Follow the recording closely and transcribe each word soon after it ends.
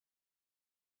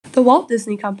The Walt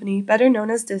Disney Company, better known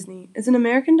as Disney, is an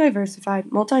American diversified,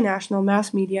 multinational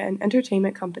mass media and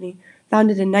entertainment company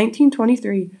founded in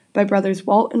 1923 by brothers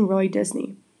Walt and Roy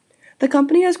Disney. The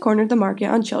company has cornered the market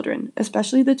on children,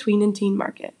 especially the tween and teen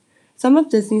market. Some of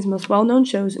Disney's most well-known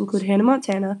shows include Hannah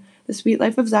Montana, The Sweet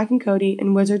Life of Zack and Cody,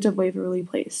 and Wizards of Waverly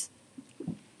Place.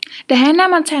 The Hannah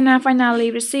Montana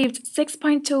finale received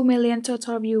 6.2 million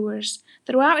total viewers.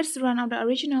 Throughout its run of the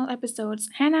original episodes,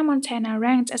 Hannah Montana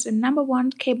ranked as the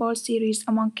 #1 cable series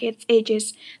among kids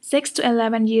ages 6 to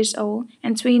 11 years old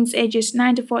and tweens ages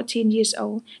 9 to 14 years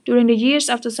old during the years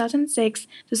of 2006,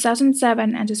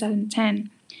 2007, and 2010.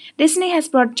 Disney has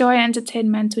brought joy and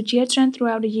entertainment to children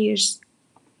throughout the years.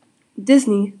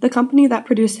 Disney, the company that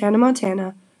produced Hannah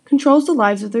Montana, controls the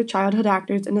lives of their childhood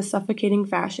actors in a suffocating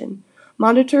fashion,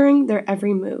 monitoring their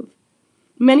every move.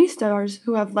 Many stars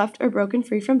who have left or broken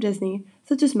free from Disney,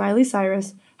 such as Miley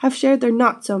Cyrus, have shared their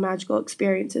not-so-magical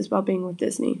experiences while being with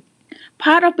Disney.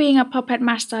 Part of being a puppet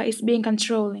master is being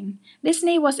controlling.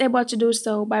 Disney was able to do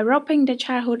so by roping their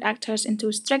childhood actors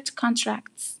into strict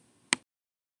contracts.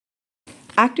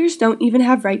 Actors don't even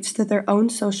have rights to their own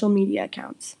social media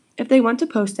accounts. If they want to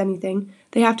post anything,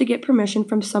 they have to get permission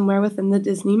from somewhere within the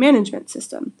Disney management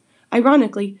system.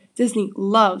 Ironically, Disney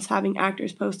loves having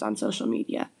actors post on social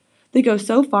media. They go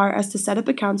so far as to set up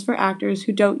accounts for actors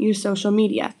who don't use social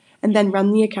media and then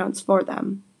run the accounts for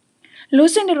them.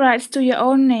 Losing the rights to your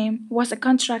own name was a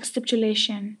contract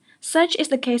stipulation. Such is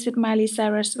the case with Miley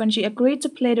Cyrus when she agreed to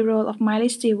play the role of Miley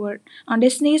Stewart on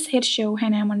Disney's hit show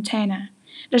Hannah Montana.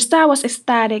 The star was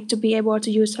ecstatic to be able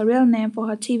to use her real name for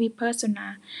her TV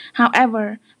persona.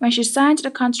 However, when she signed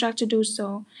the contract to do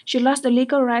so, she lost the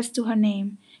legal rights to her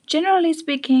name. Generally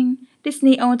speaking,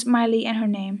 Disney owned Miley and her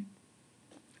name.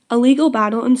 A legal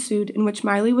battle ensued in which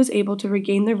Miley was able to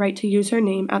regain the right to use her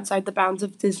name outside the bounds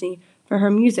of Disney for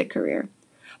her music career.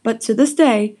 But to this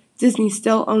day, Disney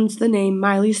still owns the name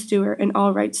Miley Stewart and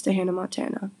all rights to Hannah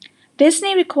Montana.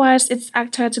 Disney requires its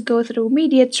actors to go through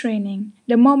media training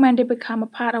the moment they become a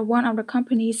part of one of the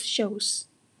company's shows.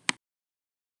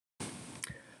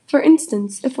 For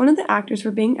instance, if one of the actors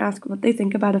were being asked what they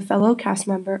think about a fellow cast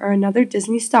member or another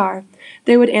Disney star,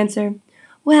 they would answer,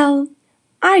 "Well,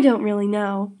 I don't really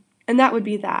know." And that would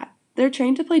be that. They're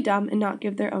trained to play dumb and not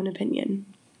give their own opinion.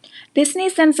 Disney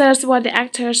censors what the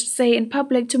actors say in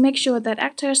public to make sure that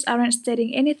actors aren't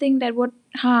stating anything that would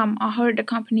harm or hurt the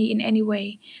company in any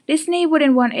way. Disney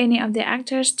wouldn't want any of the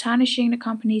actors tarnishing the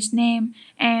company's name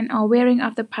and or wearing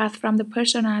off the path from the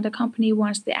persona the company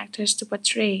wants the actors to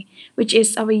portray, which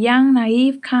is of a young,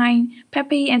 naive, kind,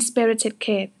 peppy, and spirited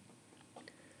kid.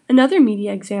 Another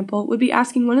media example would be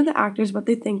asking one of the actors what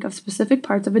they think of specific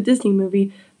parts of a Disney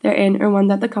movie they're in or one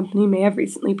that the company may have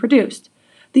recently produced.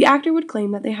 The actor would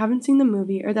claim that they haven't seen the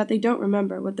movie or that they don't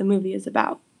remember what the movie is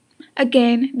about.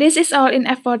 Again, this is all in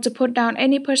effort to put down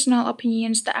any personal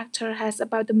opinions the actor has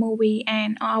about the movie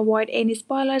and or avoid any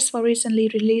spoilers for recently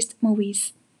released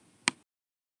movies.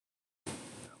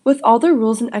 With all the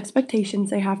rules and expectations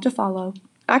they have to follow,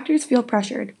 actors feel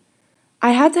pressured.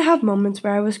 I had to have moments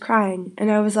where I was crying and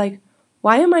I was like,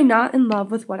 why am I not in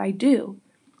love with what I do?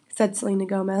 Said Selena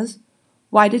Gomez.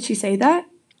 Why did she say that?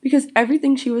 Because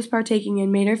everything she was partaking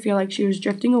in made her feel like she was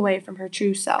drifting away from her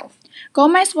true self.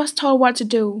 Gomez was told what to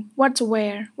do, what to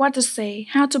wear, what to say,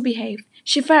 how to behave.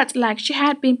 She felt like she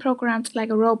had been programmed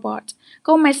like a robot.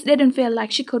 Gomez didn't feel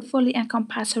like she could fully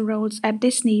encompass her roles at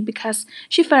Disney because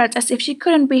she felt as if she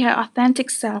couldn't be her authentic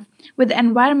self with the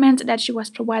environment that she was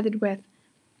provided with.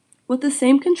 With the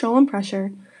same control and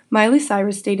pressure, Miley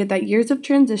Cyrus stated that years of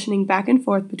transitioning back and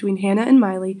forth between Hannah and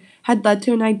Miley had led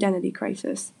to an identity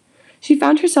crisis. She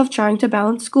found herself trying to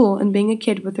balance school and being a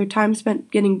kid with her time spent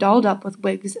getting dolled up with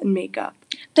wigs and makeup.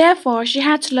 Therefore, she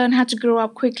had to learn how to grow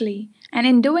up quickly, and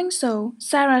in doing so,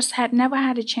 Cyrus had never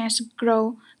had a chance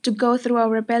to go through a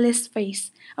rebellious phase,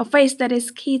 a phase that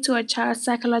is key to a child's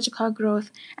psychological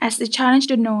growth as they challenge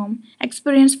the norm,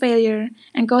 experience failure,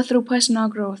 and go through personal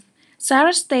growth.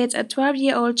 Cyrus stays a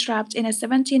 12-year-old trapped in a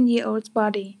 17-year-old's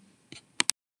body.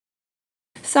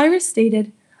 Cyrus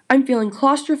stated, "I'm feeling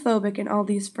claustrophobic in all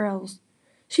these frills."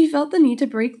 She felt the need to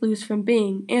break loose from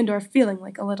being and or feeling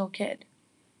like a little kid.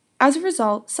 As a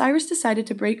result, Cyrus decided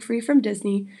to break free from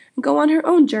Disney and go on her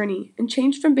own journey and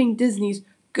change from being Disney's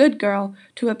good girl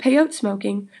to a payout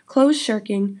smoking, clothes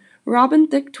shirking, Robin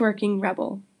Thicke twerking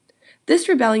rebel. This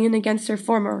rebellion against her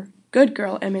former good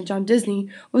girl image on Disney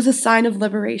was a sign of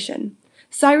liberation.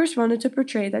 Cyrus wanted to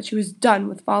portray that she was done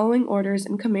with following orders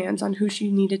and commands on who she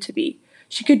needed to be.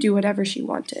 She could do whatever she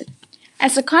wanted.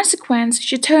 As a consequence,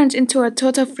 she turned into a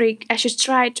total freak as she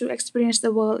tried to experience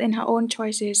the world in her own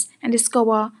choices and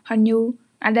discover her new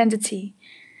identity.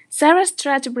 Cyrus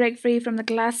tried to break free from the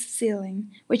glass ceiling,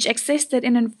 which existed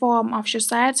in the form of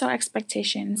societal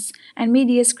expectations and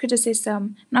media's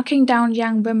criticism, knocking down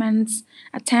young women's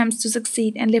attempts to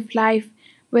succeed and live life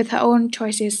with her own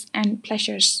choices and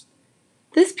pleasures.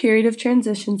 This period of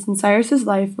transitions in Cyrus's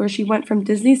life, where she went from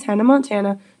Disney's Hannah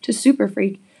Montana to Super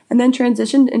Freak and then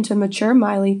transitioned into mature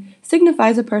Miley,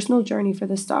 signifies a personal journey for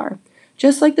the star,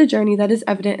 just like the journey that is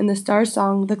evident in the star's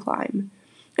song, The Climb.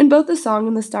 In both the song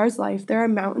and the star's life, there are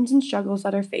mountains and struggles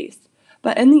that are faced,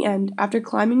 but in the end, after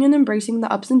climbing and embracing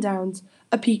the ups and downs,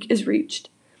 a peak is reached.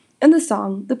 In the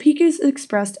song, the peak is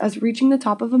expressed as reaching the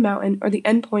top of a mountain or the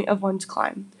end point of one's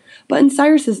climb. But in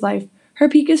Cyrus's life, her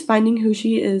peak is finding who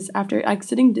she is after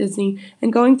exiting Disney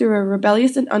and going through a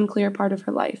rebellious and unclear part of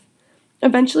her life.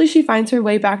 Eventually, she finds her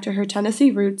way back to her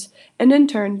Tennessee roots and, in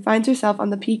turn, finds herself on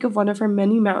the peak of one of her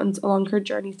many mountains along her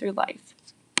journey through life.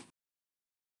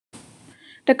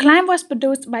 The Climb was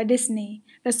produced by Disney.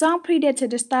 The song predated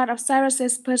the start of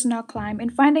Cyrus's personal climb in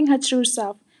finding her true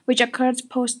self, which occurred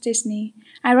post-Disney.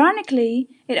 Ironically,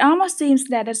 it almost seems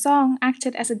that the song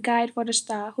acted as a guide for the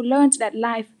star who learned that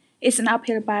life is an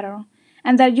uphill battle,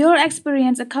 and that you'll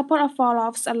experience a couple of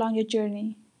fall-offs along your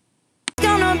journey.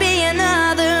 Gonna be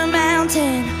another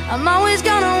mountain. I'm always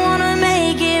gonna wanna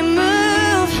make it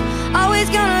move. Always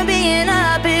gonna be an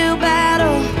uphill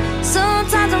battle.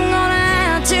 Sometimes I'm gonna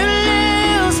have to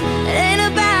lose. It ain't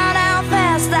about how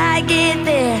fast I get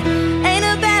there. Ain't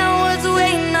about what's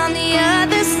waiting on the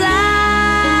other side.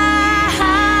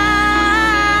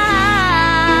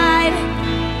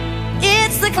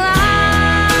 It's the climb.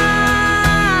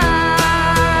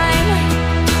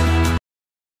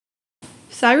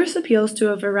 Cyrus appeals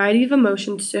to a variety of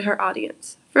emotions to her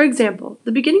audience. For example,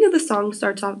 the beginning of the song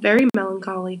starts off very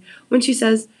melancholy when she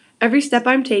says, "Every step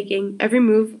I'm taking, every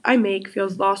move I make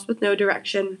feels lost with no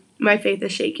direction. My faith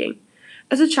is shaking."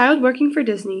 As a child working for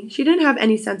Disney, she didn't have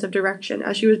any sense of direction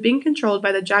as she was being controlled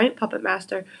by the giant puppet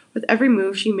master with every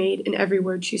move she made and every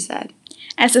word she said.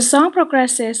 As the song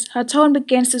progresses, her tone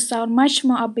begins to sound much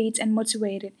more upbeat and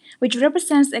motivated, which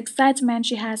represents the excitement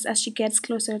she has as she gets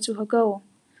closer to her goal.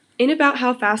 Ain't about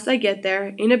how fast I get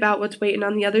there, ain't about what's waiting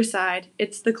on the other side,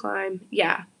 it's the climb,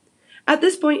 yeah. At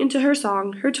this point into her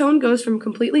song, her tone goes from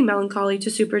completely melancholy to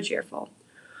super cheerful.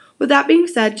 With that being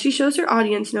said, she shows her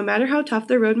audience no matter how tough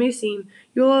the road may seem,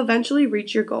 you will eventually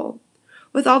reach your goal.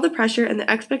 With all the pressure and the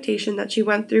expectation that she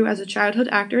went through as a childhood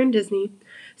actor in Disney,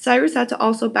 Cyrus had to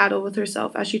also battle with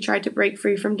herself as she tried to break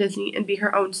free from Disney and be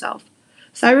her own self.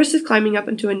 Cyrus is climbing up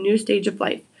into a new stage of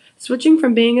life, switching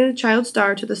from being a child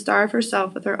star to the star of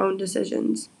herself with her own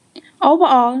decisions.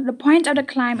 Overall, the point of the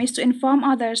climb is to inform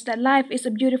others that life is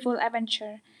a beautiful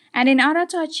adventure, and in order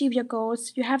to achieve your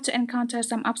goals, you have to encounter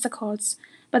some obstacles.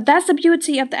 But that's the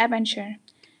beauty of the adventure.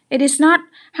 It is not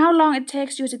how long it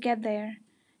takes you to get there.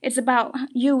 It's about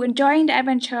you enjoying the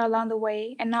adventure along the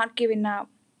way and not giving up.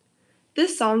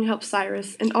 This song helps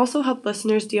Cyrus and also helped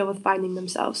listeners deal with finding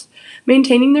themselves,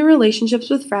 maintaining their relationships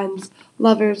with friends,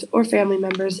 lovers, or family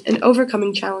members, and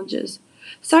overcoming challenges.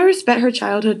 Cyrus spent her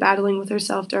childhood battling with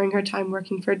herself during her time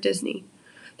working for Disney.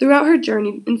 Throughout her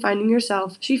journey in finding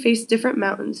herself, she faced different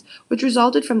mountains, which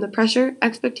resulted from the pressure,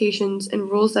 expectations, and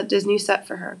rules that Disney set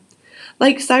for her.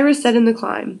 Like Cyrus said in The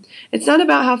Climb, it's not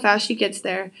about how fast she gets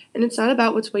there, and it's not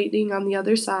about what's waiting on the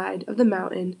other side of the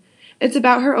mountain. It's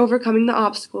about her overcoming the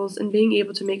obstacles and being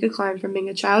able to make a climb from being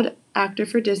a child actor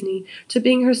for Disney to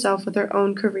being herself with her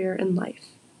own career in life.